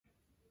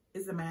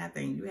It's a mind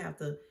thing. You have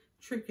to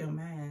trick your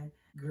mind.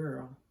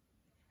 Girl,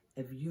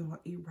 if you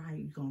don't eat right,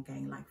 you're going to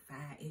gain like 5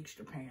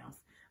 extra pounds.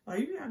 Like,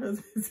 you got to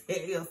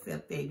tell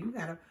yourself that. You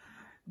got to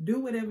do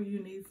whatever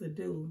you need to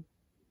do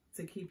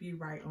to keep you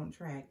right on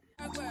track.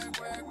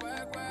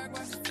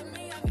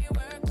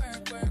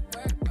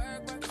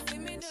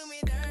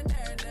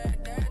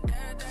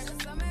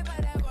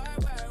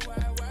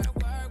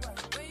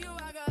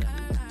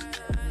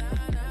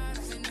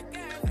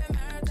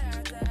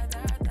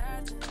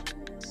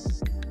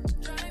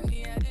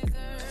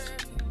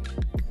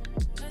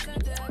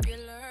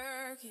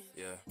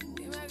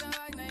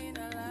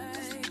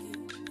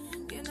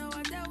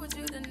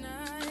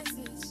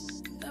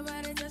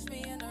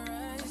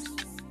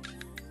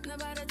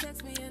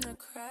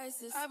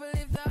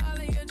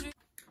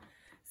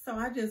 So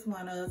I just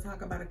want to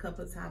talk about a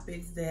couple of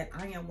topics that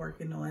I am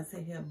working on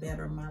to help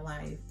better my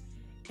life.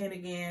 And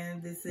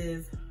again, this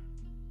is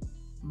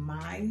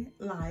my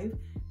life.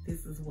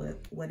 This is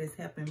what is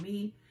helping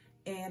me,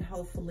 and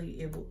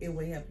hopefully it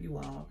will help you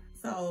all.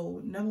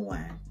 So number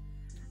one,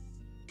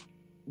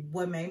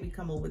 what made me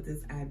come up with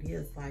this idea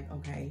is like,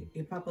 okay,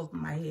 it popped up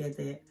in my head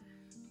that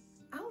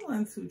I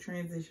want to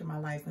transition my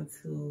life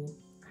into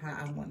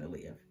how I want to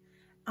live.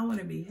 I want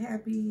to be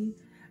happy.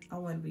 I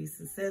want to be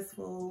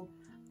successful.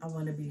 I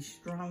want to be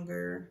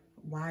stronger,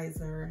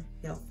 wiser,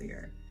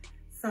 healthier.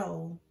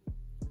 So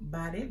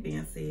by that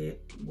being said,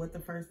 what the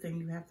first thing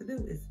you have to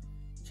do is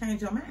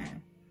change your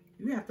mind.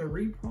 You have to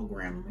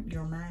reprogram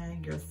your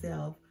mind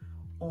yourself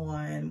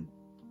on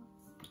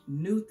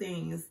new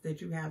things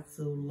that you have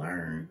to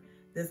learn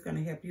that's going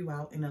to help you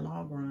out in the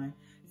long run.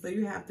 So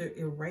you have to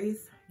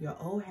erase your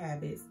old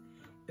habits,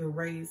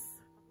 erase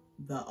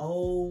the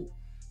old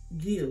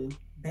you.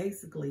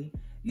 Basically,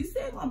 you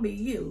still gonna be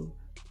you,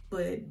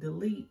 but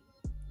delete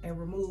and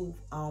remove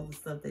all the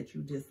stuff that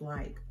you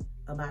dislike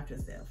about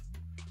yourself.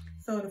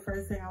 So the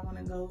first thing I want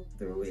to go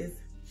through is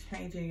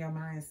changing your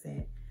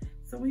mindset.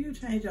 So when you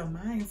change your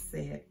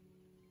mindset,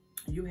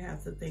 you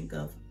have to think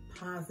of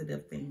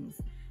positive things.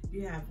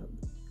 You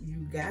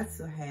got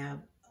to have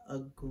a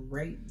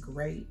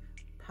great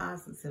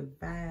positive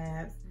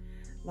vibes.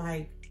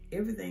 Like,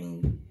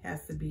 everything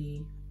has to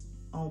be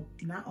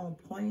not on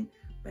point,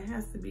 but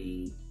has to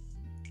be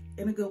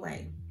in a good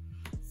way.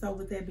 So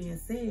with that being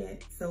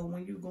said, so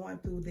when you're going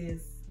through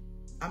this,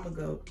 I'm gonna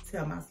go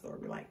tell my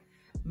story. Like,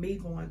 me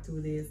going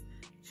through this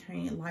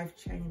life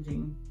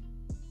changing,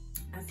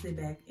 I sit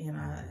back and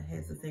I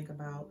had to think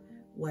about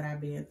what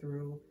I've been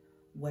through,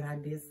 what I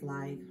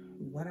dislike,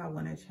 what I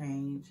want to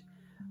change,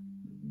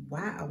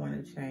 why I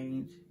want to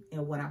change,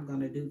 and what I'm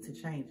going to do to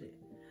change it.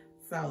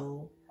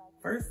 So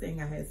first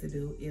thing I had to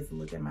do is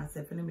look at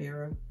myself in the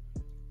mirror,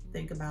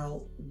 think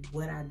about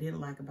what I didn't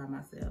like about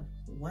myself.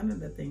 One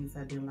of the things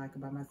I didn't like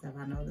about myself,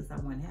 I noticed I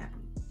wasn't happy.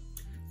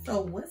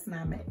 So what's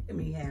not making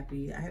me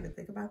happy? I had to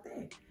think about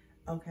that.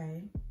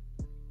 Okay,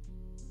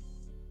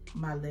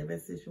 my living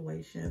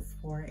situation as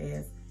far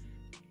as,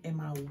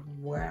 am I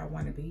where I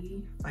want to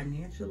be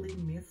financially,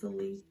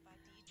 mentally?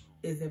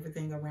 Is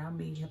everything around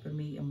me helping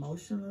me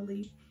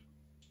emotionally?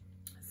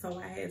 So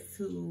I had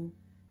to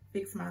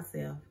fix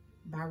myself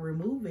by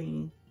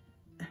removing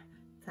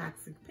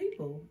toxic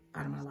people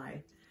out of my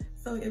life.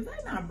 So if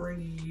they're not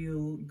bringing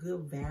you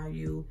good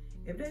value,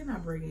 if they're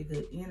not bringing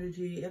good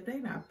energy, if they're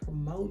not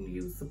promoting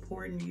you,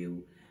 supporting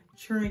you,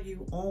 cheering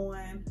you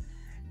on,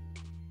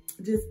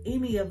 just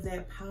any of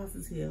that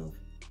positive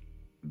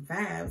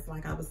vibes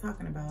like I was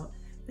talking about,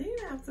 then you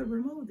have to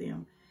remove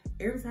them.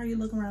 Every time you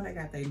look around, they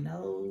got their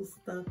nose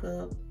stuck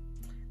up.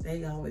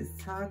 They always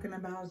talking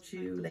about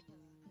you.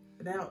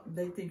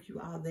 They think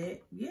you all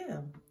that. Yeah,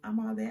 I'm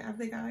all that. I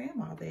think I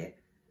am all that.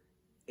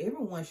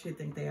 Everyone should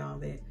think they all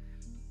that.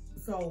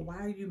 So why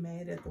are you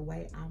mad at the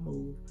way I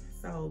move?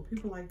 So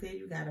people like that,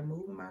 you got to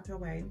move them out your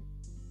way.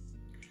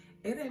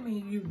 It ain't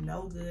mean you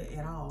no good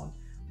at all,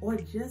 or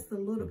just a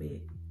little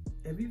bit.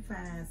 If you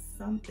find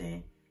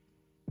something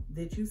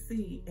that you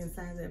see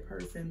inside that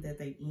person that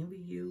they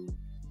envy you,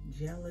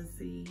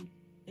 jealousy,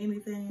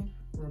 anything,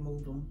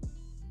 remove them.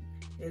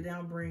 If they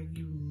don't bring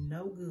you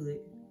no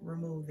good,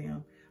 remove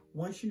them.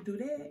 Once you do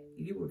that,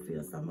 you will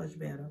feel so much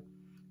better.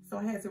 So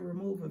I had to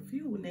remove a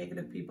few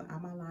negative people out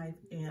of my life,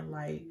 and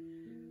like,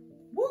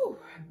 woo,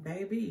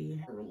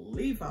 baby,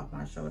 relief off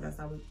my shoulders.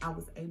 I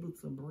was able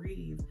to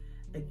breathe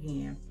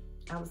again.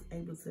 I was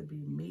able to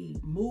be me,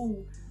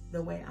 move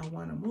the way I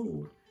want to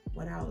move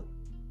without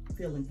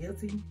feeling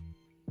guilty,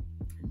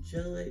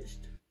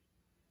 judged,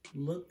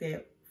 looked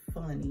at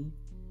funny,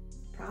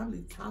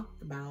 probably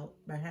talked about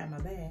behind my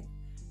back,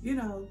 you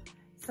know.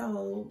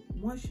 So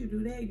once you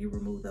do that, you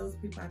remove those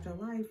people out your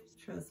life,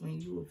 trust me,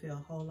 you will feel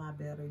a whole lot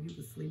better. You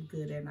can sleep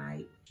good at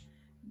night,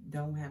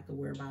 don't have to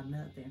worry about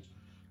nothing.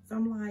 So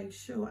I'm like,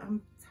 sure,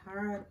 I'm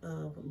tired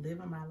of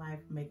living my life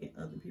making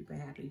other people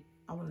happy.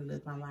 I want to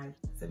live my life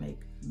to make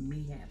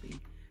me happy.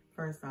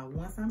 First off,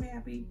 once I'm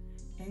happy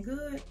and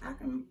good, I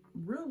can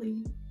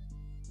really,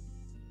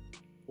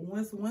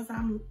 once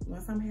I'm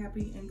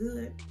happy and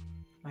good,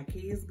 my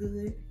kids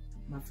good,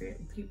 my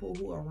people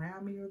who are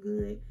around me are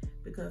good,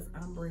 because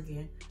I'm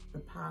bringing the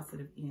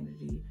positive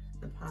energy,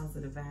 the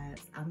positive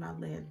vibes. I'm not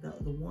letting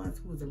the ones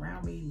who was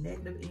around me,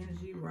 negative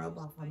energy, rub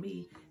off on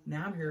me.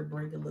 Now I'm here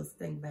bringing little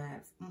stink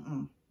vibes.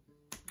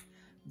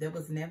 That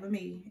was never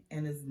me,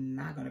 and it's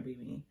not going to be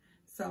me.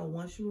 So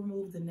once you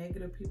remove the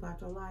negative people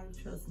out your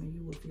life, trust me,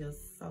 you will feel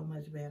so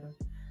much better.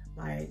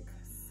 Like,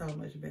 so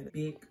much better.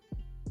 Big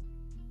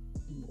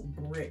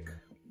brick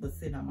was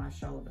sitting on my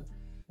shoulder.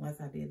 Once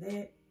I did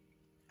that,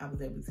 I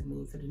was able to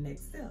move to the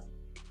next step,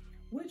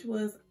 which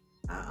was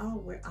I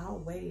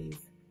always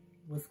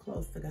was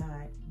close to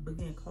God, but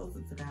getting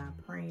closer to God,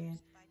 praying,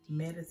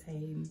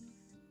 meditating,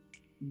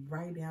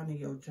 write down in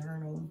your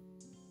journal,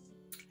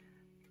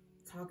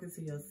 talking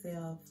to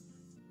yourself,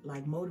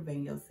 like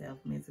motivating yourself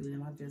mentally,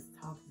 and not just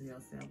talking to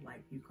yourself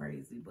like you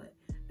crazy, but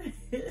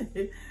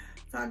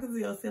talking to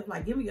yourself,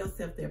 like giving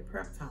yourself that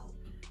prep talk.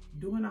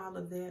 Doing all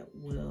of that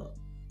will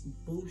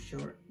boost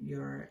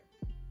your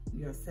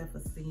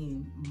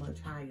self-esteem much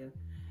higher.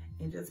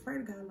 And just pray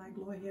to God, like,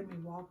 Lord, help me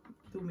walk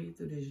me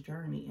through this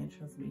journey, and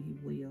trust me, he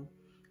will.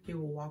 He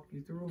will walk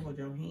you through, hold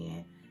your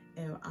hand,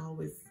 and I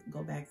always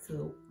go back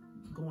to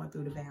going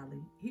through the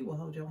valley. He will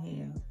hold your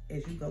hand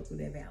as you go through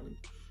that valley.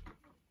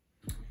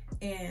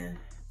 And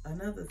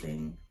another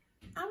thing,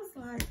 I was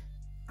like,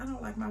 I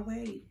don't like my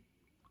weight.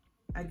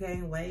 I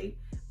gained weight.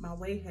 My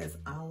weight has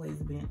always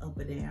been up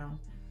and down,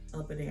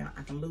 up and down.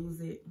 I can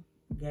lose it,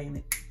 gain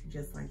it,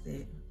 just like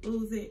that.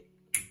 Lose it,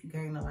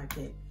 gain it like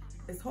that.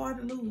 It's hard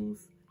to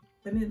lose,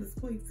 but then it's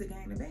quick to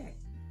gain it back.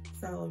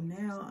 So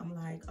now I'm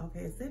like,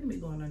 okay, instead of me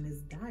going on this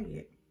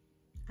diet,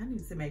 I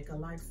need to make a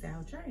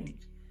lifestyle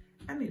change.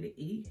 I need to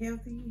eat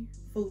healthy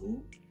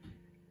food.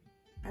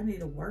 I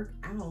need to work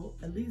out,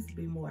 at least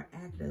be more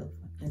active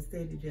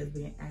instead of just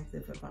being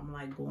active if I'm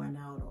like going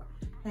out or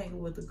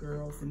hanging with the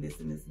girls and this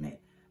and this and that.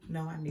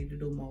 No, I need to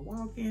do more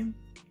walking,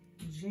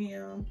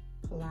 gym,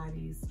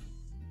 Pilates,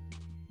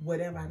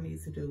 whatever I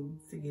need to do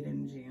to get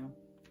in the gym.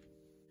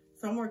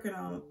 So I'm working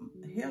on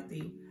a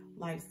healthy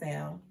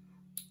lifestyle,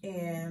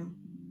 and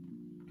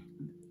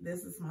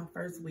this is my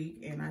first week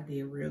and I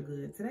did real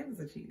good. Today was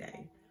a cheat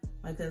day.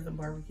 My cousin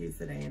barbecued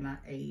today and I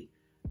ate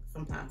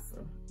some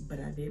pasta, but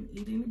I didn't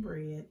eat any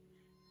bread,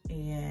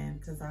 and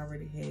because I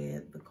already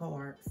had the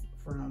carbs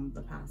from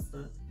the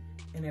pasta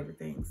and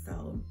everything.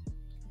 So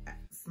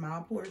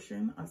small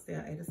portion, I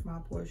still ate a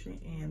small portion,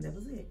 and that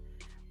was it.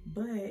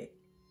 But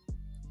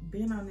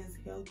being on this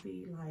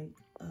healthy, like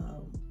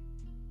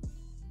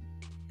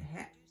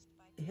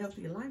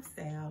healthy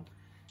lifestyle,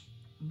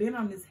 being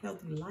on this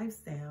healthy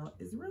lifestyle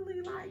is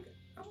really like,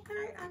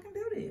 okay, I can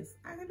do this.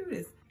 I can do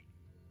this.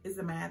 It's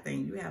a mind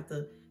thing. You have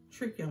to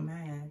trick your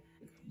mind.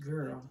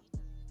 Girl,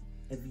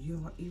 if you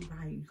don't eat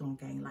right, you're going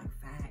to gain like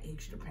 5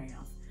 extra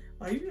pounds.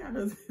 Like, you got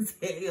to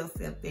tell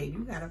yourself that.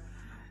 You got to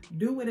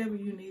do whatever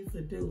you need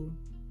to do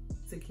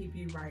to keep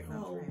you right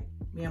on track.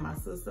 Me and my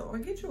sister, or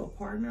get you a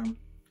partner,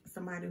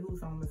 somebody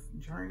who's on this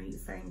journey,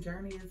 same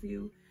journey as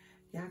you.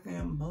 Y'all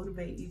can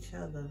motivate each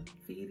other,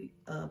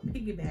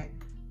 piggyback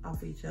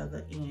off each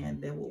other,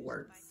 and that will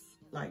work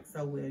like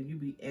so well. You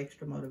be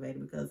extra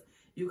motivated because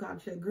you call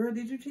check, girl,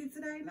 did you cheat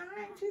today? No,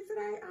 I ain't cheat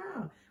today.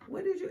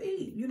 What did you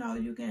eat? You know,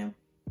 you can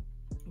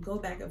go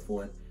back and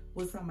forth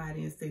with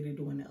somebody instead of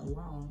doing it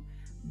alone.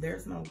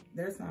 There's not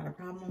a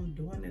problem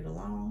doing it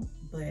alone,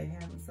 but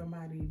having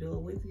somebody do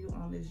it with you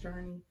on this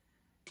journey,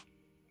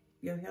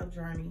 your health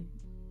journey,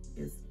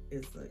 is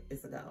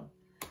a go.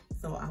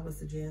 So I would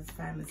suggest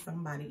finding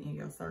somebody in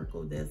your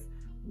circle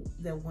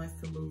that wants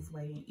to lose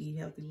weight and eat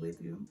healthy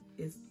with you.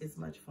 It's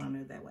much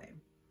funner that way.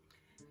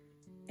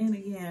 And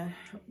again,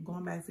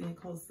 going back to getting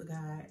close to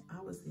God, I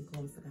always get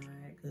close to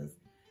God, because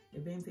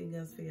if anything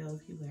else fails,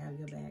 he will have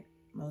your back,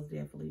 most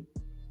definitely.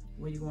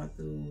 When you're going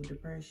through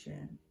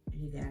depression,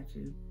 he got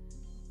you.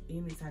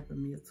 Any type of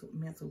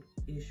mental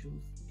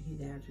issues, he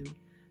got you.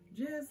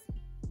 Just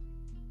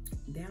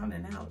down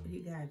and out, he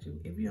got you.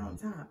 If you're on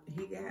top,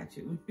 he got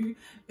you.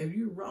 If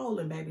you're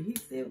rolling, baby, he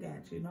still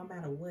got you. No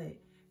matter what,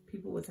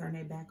 people will turn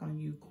their back on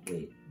you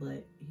quick,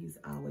 but he's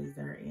always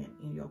there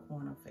in your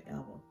corner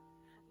forever.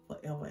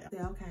 Forever.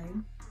 Okay,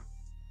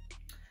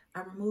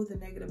 I removed the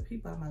negative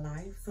people out of my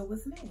life, so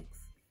what's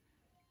next?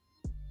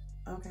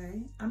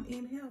 Okay, I'm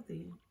eating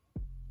healthy.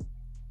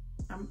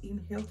 I'm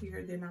eating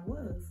healthier than I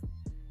was.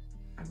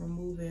 I'm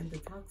removing the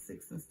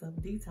toxics and stuff,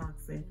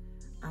 detoxing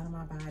out of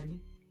my body.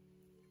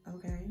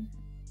 Okay,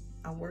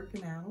 I'm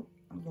working out.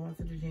 I'm going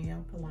to the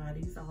gym,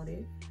 Pilates, all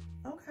that.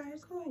 Okay,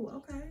 cool.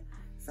 Okay,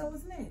 so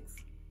what's next?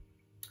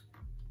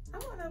 I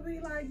want to be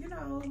like, you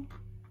know,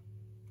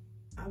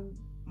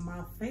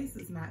 my face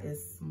is not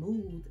as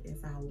smooth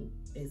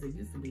as it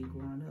used to be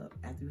growing up.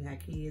 After you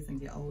had kids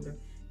and get older,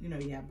 you know,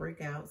 you have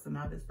breakouts and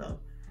all this stuff.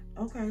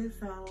 Okay,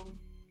 so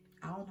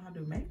I don't know how to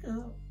do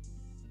makeup,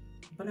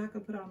 but I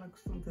could put on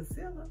some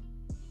concealer.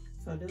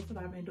 So that's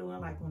what I've been doing.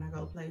 Like when I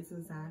go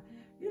places, I,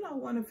 you know,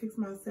 want to fix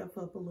myself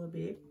up a little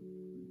bit.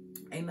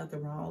 Ain't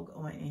nothing wrong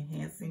on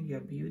enhancing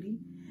your beauty,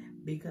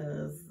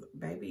 because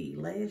baby,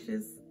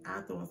 lashes,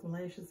 I throw in some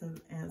lashes and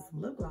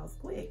some lip gloss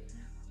quick.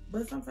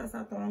 But sometimes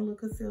I throw on a little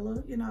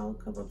concealer, you know,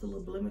 cover up the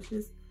little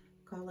blemishes,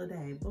 call it a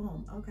day.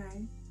 Boom.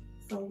 Okay.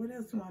 So what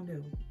else do you want to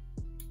do?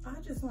 I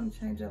just want to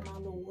change up my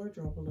little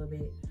wardrobe a little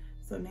bit.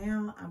 So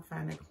now I'm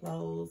finding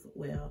clothes.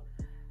 Well,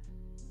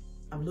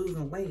 I'm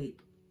losing weight,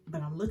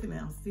 but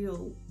I'm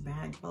still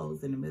buying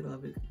clothes in the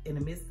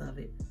midst of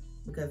it,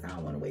 because I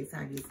don't want to wait till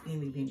I get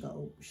skinny then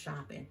go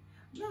shopping.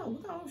 No,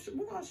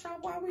 we're gonna shop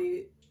while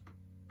we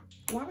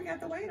got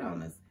the weight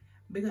on us,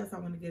 because I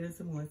want to get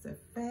into more into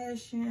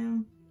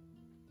fashion.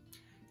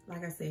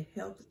 Like I said,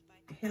 health,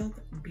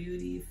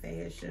 beauty,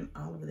 fashion,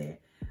 all of that.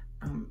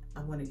 I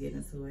want to get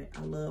into it.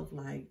 I love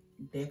like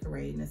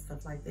decorating and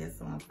stuff like that.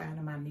 So I'm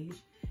finding my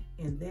niche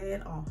in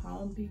that, on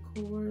home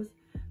decors.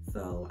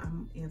 So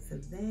I'm into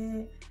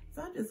that.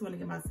 So I just want to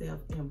get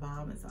myself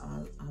involved into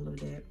all of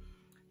that.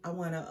 I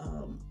want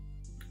to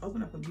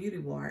open up a beauty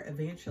bar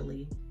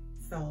eventually.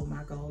 So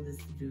my goal is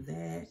to do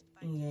that.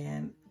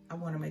 And I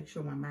want to make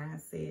sure my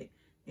mindset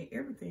and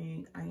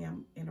everything, I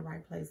am in the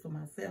right place for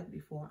myself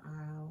before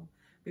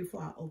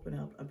I open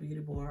up a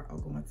beauty bar or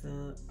go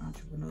into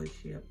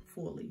entrepreneurship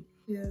fully.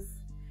 Just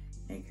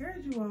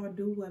encourage you all to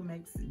do what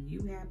makes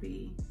you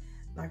happy.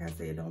 Like I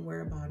said, don't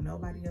worry about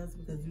nobody else,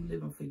 because you're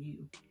living for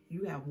you.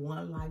 You have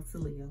one life to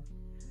live.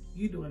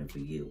 You're doing it for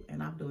you,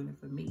 and I'm doing it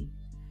for me.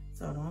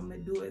 So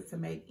don't do it to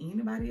make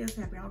anybody else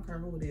happy. I don't care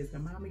who it is, your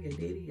mama, your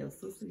daddy, your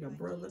sister, your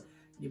brother,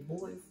 your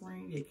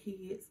boyfriend, your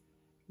kids.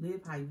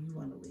 Live how you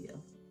want to live.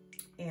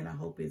 And I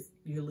hope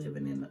you're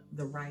living in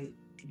the right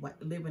way,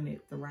 living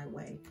it the right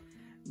way.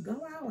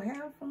 Go out,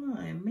 have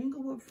fun,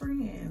 mingle with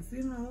friends.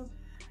 You know,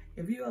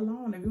 if you're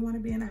alone, if you want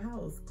to be in the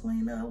house,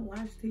 clean up,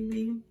 watch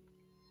TV,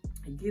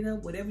 get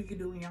up, whatever you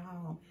do in your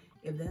home.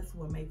 If that's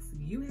what makes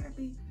you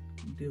happy,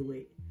 do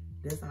it.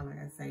 That's all I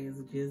gotta say, is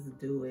just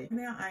do it.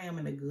 Now I am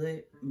in a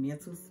good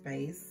mental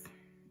space,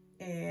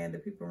 and the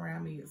people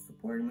around me are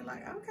supporting me.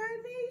 Like, okay,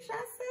 Niche,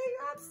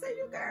 I see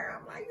you, girl.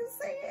 I'm like, you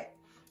see it.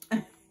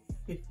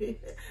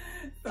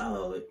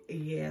 So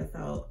yeah,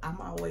 so I'm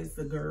always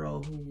the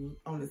girl who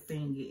on the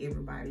scene get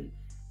everybody.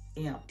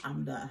 And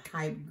I'm the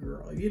hype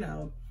girl, you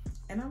know,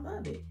 and I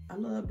love it. I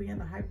love being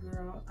the hype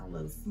girl. I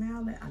love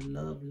smiling. I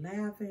love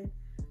laughing.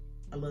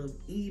 I love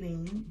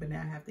eating, but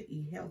now I have to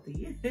eat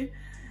healthy.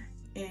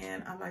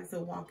 And I like to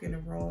walk in a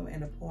room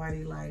and a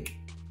party. Like,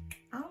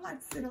 I don't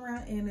like to sit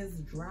around in this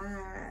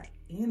dry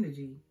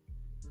energy.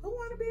 Who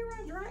want to be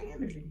around dry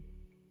energy?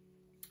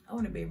 I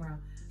want to be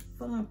around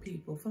fun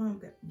people,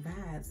 fun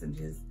vibes, and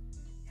just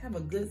have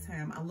a good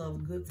time. I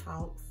love good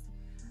talks,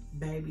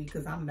 baby,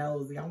 because I'm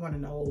nosy. I want to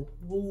know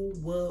who,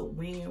 what,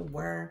 when,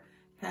 where,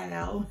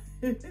 how,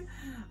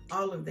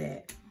 all of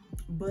that.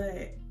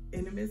 But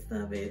in the midst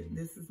of it,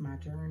 this is my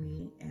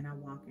journey, and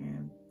I'm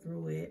walking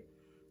through it.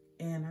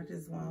 And I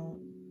just want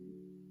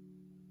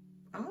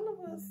all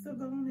of us to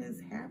go on this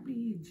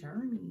happy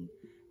journey.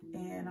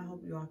 And I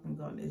hope you all can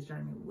go on this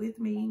journey with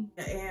me.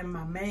 And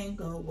my main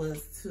goal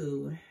was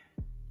to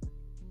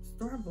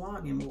start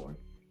vlogging more,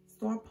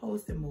 start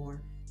posting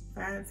more,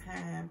 find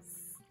time,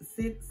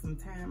 set some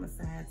time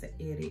aside to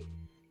edit,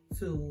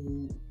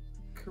 to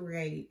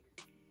create,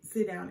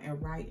 sit down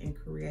and write and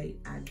create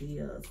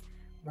ideas,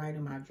 write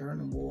in my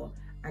journal more.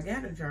 I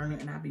got a journal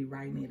and I be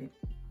writing in it.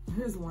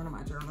 Here's one of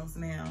my journals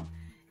now.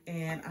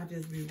 And I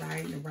just be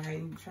writing and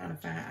writing, trying to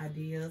find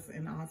ideas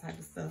and all type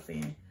of stuff.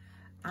 And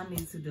I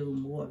need to do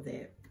more of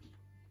that.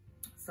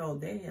 So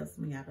that helps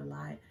me out a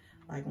lot.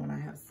 Like when I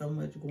have so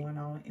much going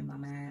on in my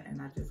mind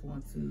and I just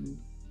want to,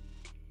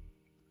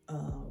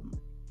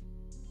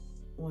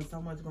 when so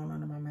much going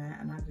on in my mind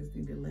and I just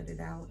need to let it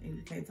out, and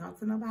you can't talk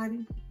to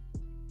nobody,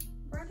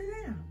 write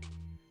it down.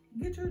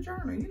 Get your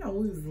journal. You know,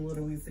 we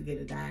used to get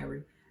a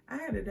diary. I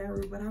had a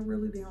diary, but I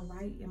really didn't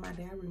write in my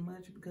diary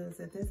much, because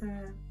at that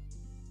time,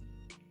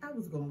 I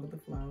was going with the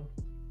flow.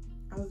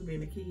 I was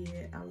being a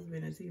kid, I was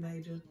being a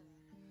teenager,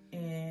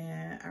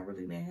 and I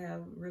really didn't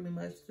have really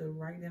much to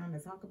write down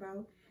and talk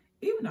about,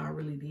 even though I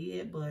really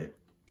did. But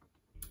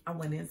I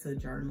went into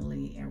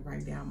journaling and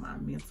write down my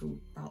mental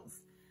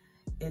thoughts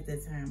at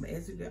that time. But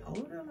as you get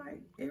older,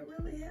 like, it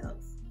really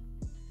helps.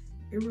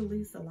 It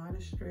releases a lot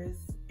of stress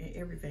and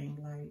everything.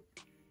 Like,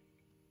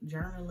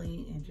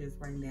 journaling and just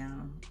writing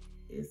down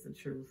is the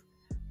truth.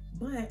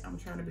 But I'm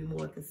trying to be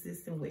more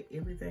consistent with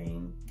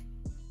everything,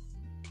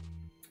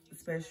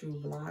 especially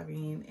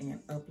vlogging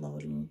and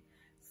uploading.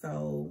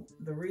 So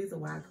the reason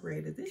why I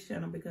created this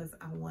channel, because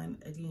I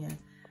wanted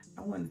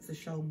to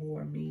show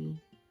more of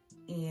me,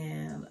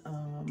 and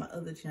my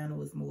other channel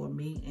was more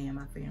me and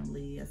my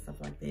family and stuff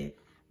like that,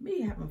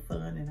 me having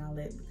fun and all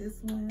that. But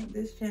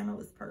this channel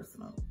is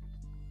personal.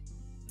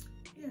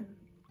 Yeah,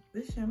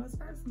 this channel is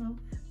personal.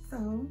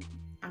 So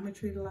I'm gonna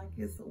treat it like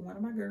it's one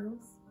of my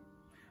girls.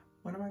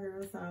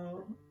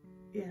 So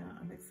yeah,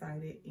 I'm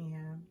excited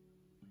and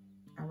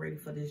I'm ready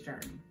for this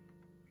journey.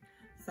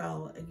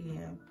 So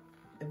again,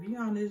 if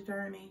you're on this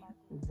journey,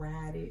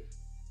 ride it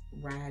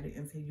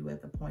until you're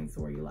at the point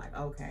where you're like,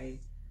 okay,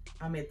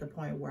 I'm at the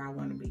point where I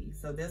want to be.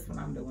 So that's what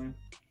I'm doing.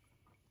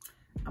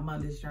 I'm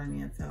on this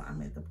journey until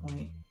I'm at the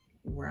point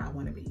where I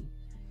want to be.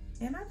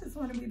 And I just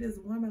want to be this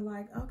woman,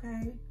 like,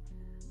 okay,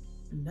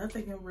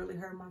 nothing can really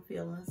hurt my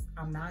feelings.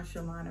 I'm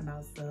nonchalant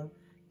about stuff.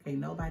 Can't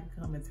nobody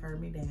come and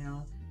turn me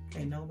down.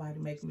 Can't nobody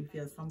make me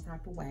feel some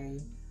type of way.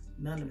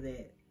 None of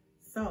that.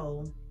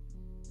 So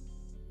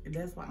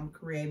that's why I'm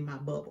creating my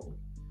bubble.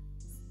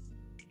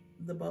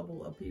 The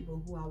bubble of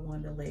people who I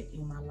want to let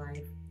in my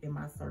life, in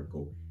my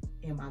circle,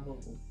 in my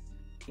bubble.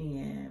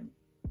 And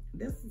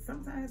this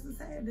sometimes it's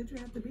sad that you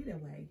have to be that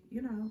way.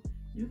 You know,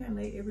 you can't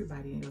let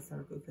everybody in your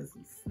circle because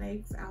some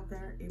snakes out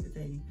there,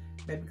 everything.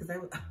 Baby, because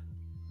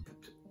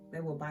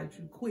they will bite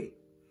you quick.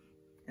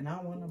 And I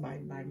don't want nobody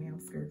to bite me. I'm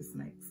scared of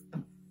snakes.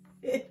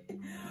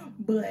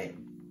 But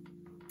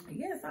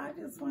yes, I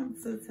just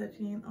wanted to touch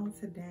in on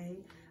today.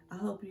 I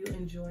hope you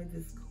enjoyed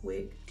this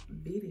quick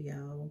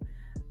video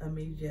of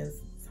me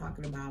just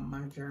talking about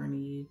my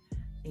journey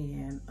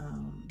and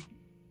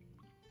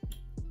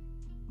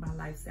my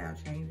lifestyle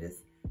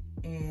changes,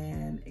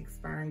 and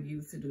inspiring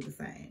you to do the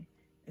same.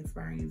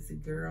 Inspiring you to,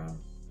 girl,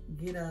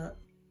 get up.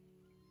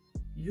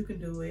 You can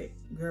do it.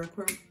 Girl,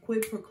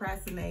 quit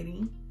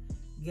procrastinating.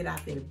 Get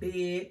out there to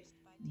bed.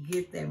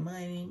 Get that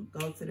money.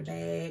 Go to the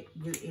bag.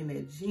 Get in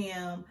the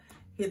gym.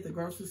 Hit the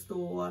grocery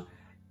store.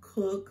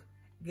 Cook.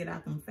 Get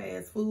out them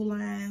fast food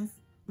lines.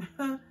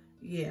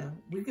 Yeah,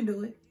 we can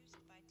do it.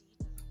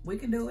 We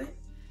can do it.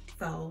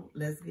 So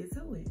let's get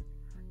to it.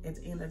 At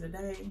the end of the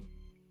day,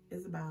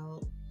 it's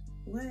about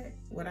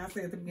what I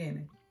said at the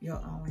beginning, your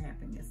own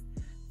happiness.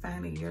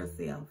 Finding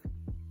yourself,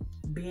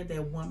 being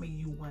that woman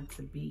you want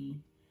to be,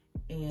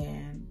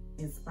 and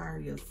inspire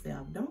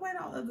yourself. Don't wait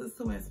on others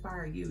to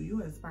inspire you.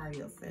 You inspire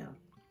yourself.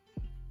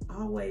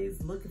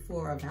 Always looking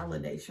for a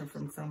validation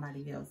from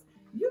somebody else.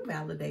 You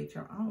validate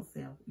your own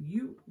self.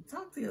 You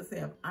talk to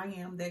yourself. I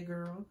am that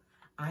girl.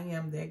 I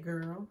am that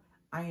girl.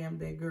 I am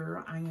that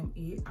girl. I am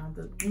it. I'm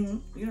the,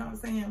 you know what I'm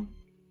saying?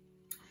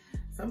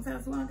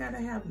 Sometimes we don't got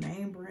to have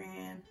name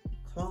brand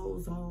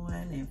clothes on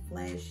and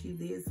flashy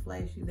this,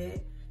 flashy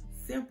that.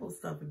 Simple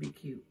stuff would be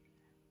cute.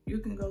 You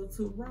can go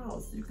to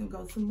Ross. You can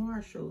go to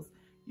Marshall's.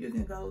 You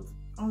can go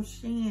on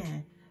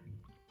Shein.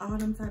 All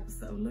them type of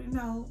stuff. You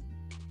know,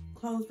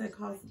 clothes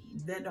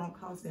that don't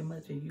cost that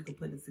much, and you can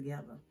put it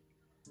together.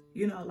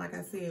 You know, like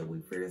I said,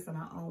 we fierce in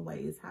our own way.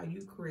 It's how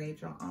you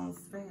create your own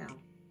style.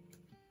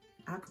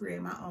 I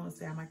create my own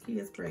style. My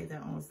kids create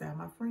their own style.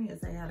 My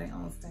friends, they have their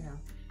own style.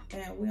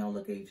 And we don't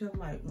look at each other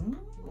like,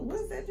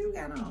 what's that you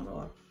got on?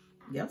 Or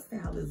your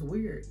style is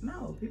weird.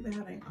 No, people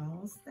have their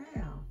own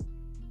style.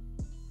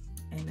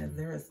 And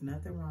there is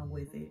nothing wrong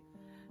with it.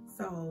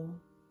 So,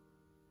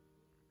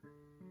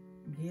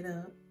 get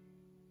up.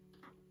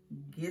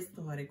 Get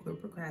started.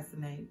 Quit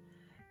procrastinating.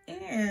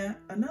 And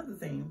another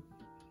thing,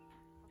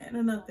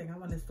 I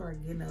want to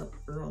start getting up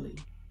early.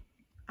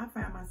 I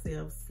find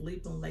myself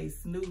sleeping late,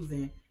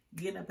 snoozing,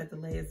 getting up at the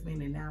last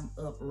minute. Now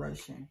I'm up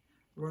rushing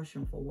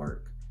for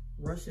work,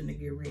 rushing to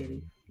get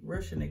ready,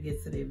 rushing to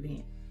get to the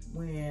event.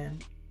 When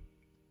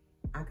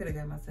I could have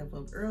got myself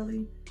up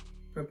early,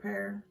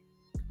 prepare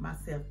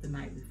myself the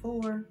night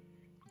before,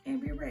 and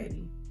be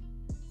ready.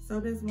 So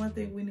there's one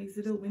thing we need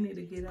to do. We need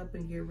to get up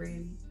and get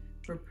ready,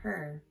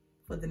 prepare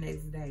for the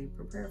next day,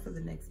 prepare for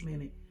the next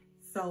minute.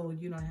 So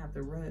you don't have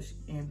to rush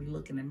and be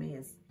looking a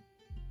mess.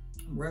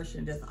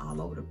 Rushing just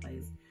all over the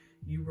place.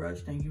 You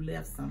rushed and you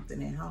left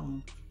something at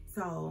home.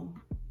 So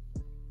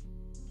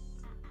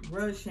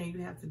rushing, you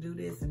have to do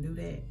this and do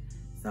that.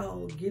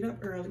 So get up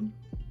early.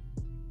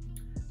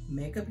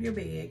 Make up your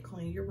bed.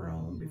 Clean your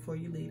room before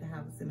you leave the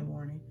house in the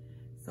morning.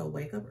 So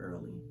wake up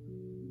early.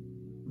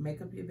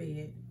 Make up your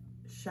bed.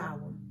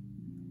 Shower.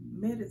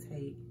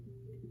 Meditate.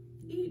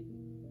 Eat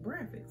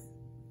breakfast.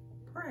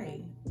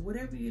 Pray.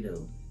 Whatever you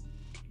do,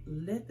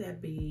 let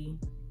that be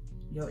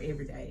your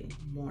everyday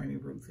morning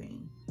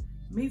routine.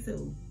 Me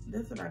too.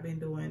 That's what I've been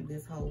doing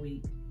this whole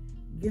week.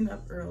 Getting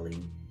up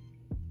early,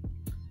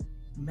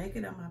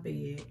 making up my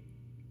bed,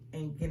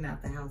 and getting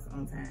out the house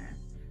on time.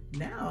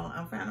 Now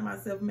I'm finding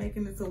myself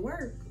making it to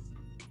work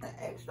an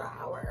extra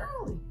hour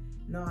early.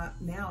 Now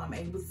I'm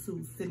able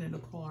to sit in the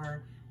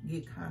car,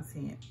 get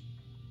content,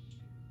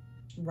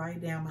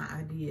 write down my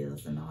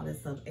ideas and all that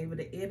stuff, able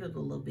to edit a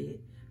little bit.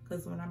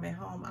 Because when I'm at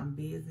home, I'm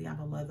busy. I'm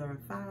a mother of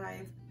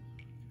 5.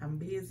 I'm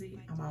busy.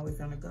 I'm always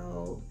on the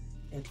go,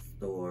 at the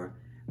store,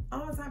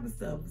 all type of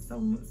stuff. So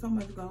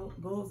much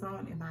goes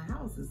on in my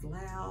house. It's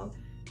loud,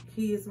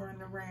 kids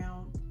running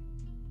around.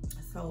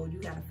 So you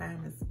got to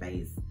find a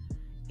space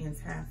and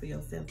time for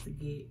yourself to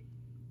get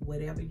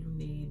whatever you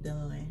need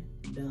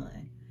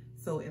done.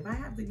 So if I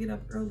have to get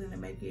up early to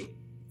make it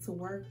to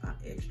work an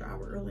extra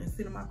hour early and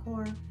sit in my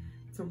car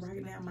to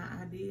write down my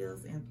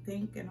ideas and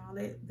think and all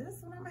that,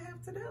 that's what I'm gonna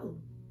have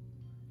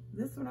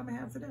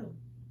to do.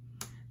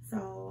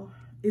 So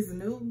it's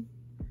new.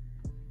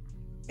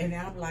 And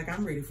now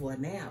I'm ready for a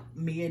nap,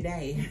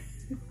 midday,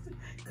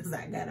 because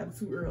I got up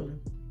too early.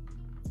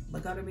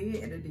 But go to bed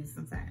at a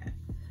decent time.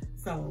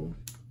 So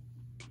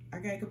I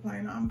can't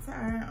complain. I'm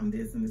tired. I'm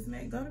this and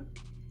that. Go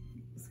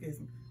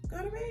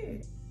to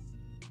bed.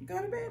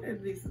 Go to bed at a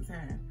decent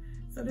time.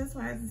 So that's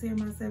why I have to tell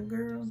myself,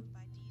 girl,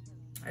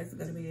 I used to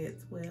go to bed at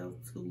 12,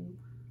 2,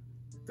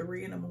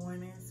 3 in the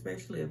morning,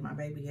 especially if my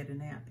baby had a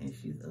nap and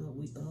she's up,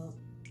 we up.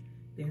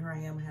 Then here I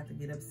am, I have to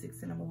get up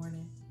 6 in the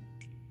morning.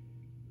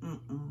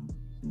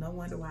 No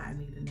wonder why I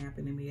need a nap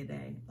in the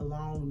midday, a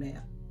long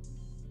nap.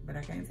 But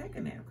I can't take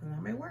a nap because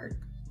I'm at work.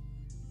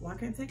 Well, I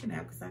can't take a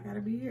nap because I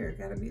gotta be here,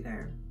 gotta be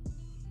there.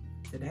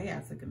 Today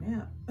I took a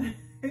nap.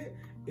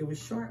 It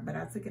was short, but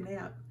I took a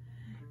nap.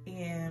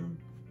 And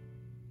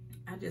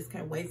I just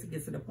can't wait to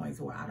get to the point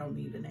where I don't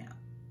need a nap.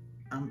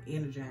 I'm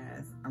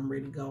energized, I'm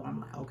ready to go.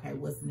 I'm like, okay,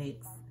 what's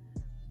next?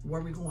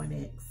 Where are we going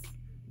next?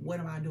 What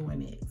am I doing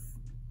next?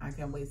 I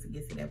can't wait to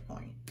get to that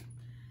point.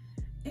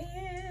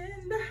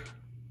 And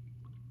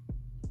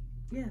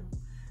yeah,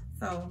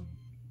 so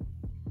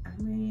I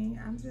mean,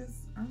 I'm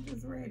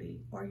just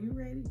ready. Are you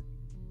ready?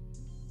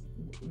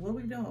 What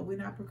we doing? We're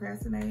not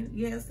procrastinating.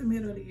 Yeah, it's the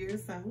middle of the year,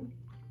 so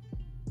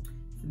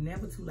it's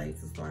never too late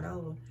to start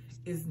over.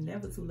 It's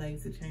never too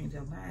late to change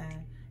your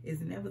mind.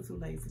 It's never too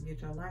late to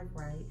get your life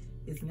right.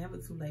 It's never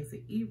too late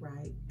to eat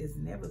right. It's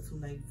never too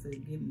late to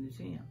get in the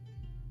gym.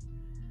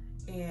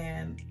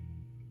 And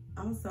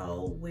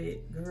also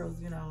with girls,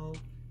 you know,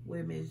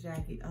 with Miss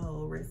Jackie,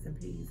 oh, rest in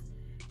peace.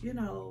 You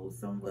know,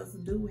 some of us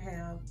do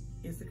have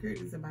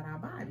insecurities about our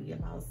body,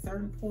 about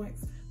certain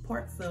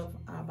parts of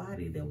our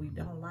body that we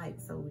don't like,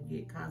 so we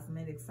get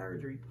cosmetic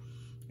surgery.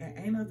 And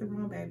ain't nothing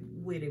wrong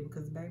with it,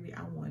 because baby,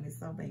 I want it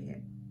so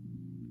bad.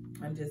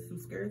 I'm just too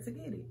scared to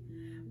get it.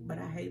 But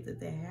I hate that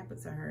that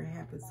happened to her. It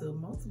happened to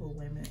multiple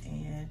women,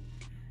 and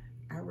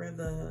I'd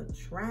rather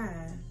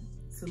try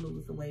to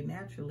lose the weight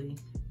naturally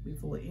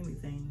before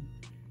anything.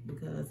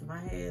 Because if I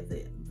had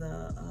the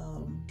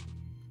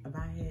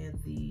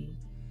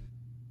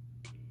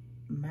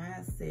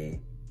mindset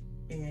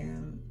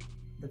and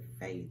the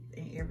faith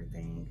and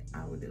everything,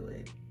 I would do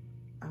it.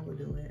 I would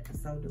do it.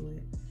 So do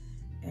it.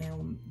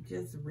 And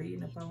just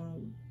reading up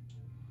on,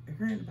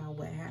 hearing about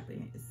what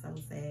happened is so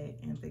sad.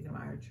 And thinking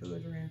about her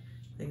children,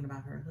 thinking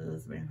about her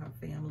husband, her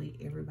family,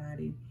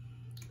 everybody.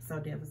 So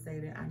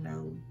devastated. I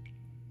know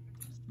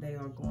they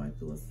are going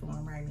through a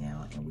storm right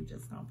now, and we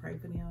just gonna pray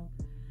for them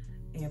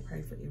and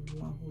pray for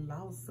everyone who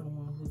lost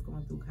someone who's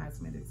going through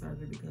cosmetic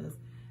surgery, because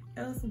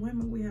us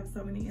women, we have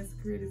so many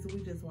insecurities.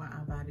 We just want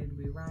our body to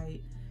be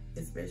right,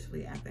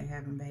 especially after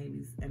having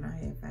babies. And I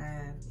had 5,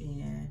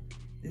 and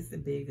this is the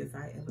biggest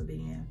I ever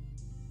been.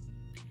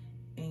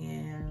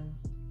 And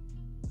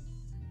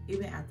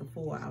even after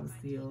 4, I was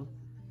still,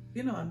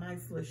 you know, a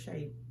nice little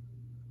shape.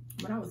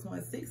 When I was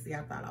 160,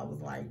 I thought I was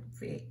like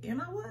fit,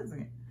 and I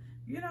wasn't.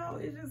 You know,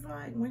 it's just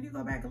like when you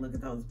go back and look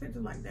at those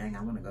pictures, like, dang,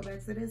 I want to go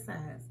back to this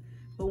size.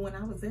 But when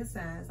I was that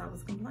size, I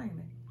was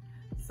complaining.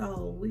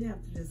 So we have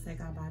to just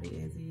take our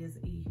body as is,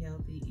 eat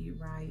healthy, eat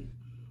right,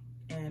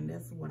 and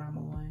that's what I'm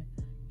on.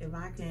 If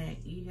I can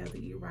eat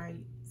healthy, eat right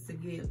to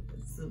get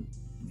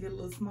a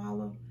little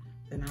smaller,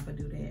 then I'm gonna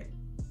do that,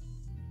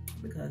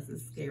 because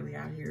it's scary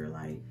out here.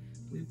 Like,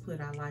 we put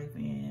our life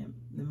in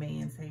the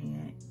man's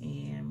hand,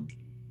 and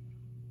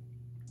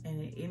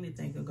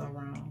anything can go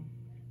wrong.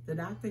 The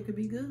doctor could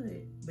be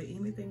good, but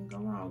anything can go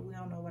wrong. We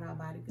don't know what our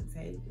body can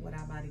take, what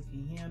our body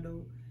can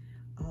handle,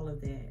 all of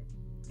that.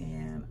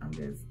 And I'm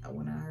just,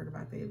 when I heard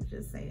about that, it was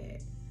just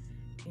sad.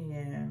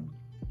 And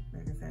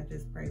like I said, I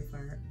just pray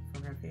for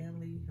her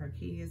family, her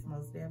kids,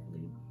 most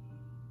definitely,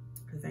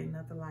 because ain't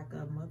nothing like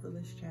a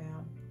motherless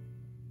child.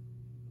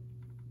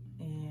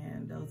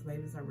 And those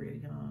babies are really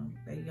young.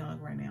 They're young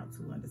right now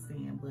to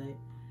understand, but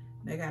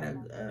they got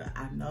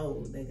I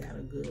know they got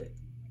a good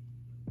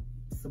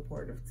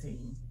supportive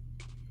team,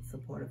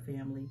 supportive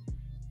family,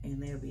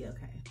 and they'll be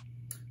okay.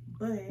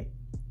 But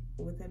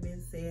with that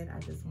being said, I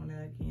just want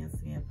to again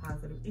send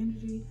positive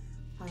energy,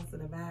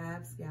 positive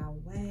vibes y'all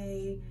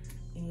way,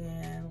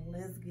 and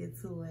let's get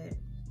to it.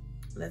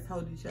 Let's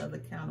hold each other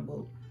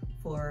accountable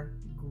for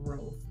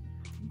growth,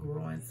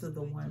 growing to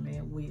the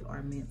woman we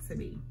are meant to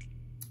be.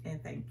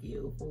 And thank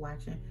you for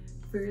watching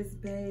Fierce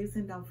Babes,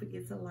 and don't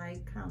forget to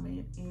like,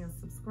 comment, and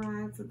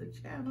subscribe to the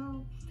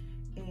channel,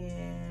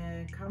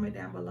 and comment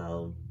down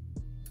below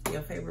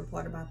your favorite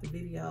part about the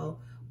video.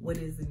 What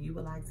is it you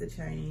would like to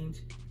change,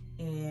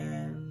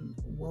 and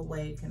what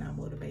way can I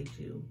motivate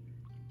you?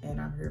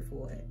 And I'm here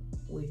for it.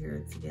 We're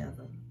here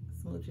together.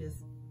 Smooches.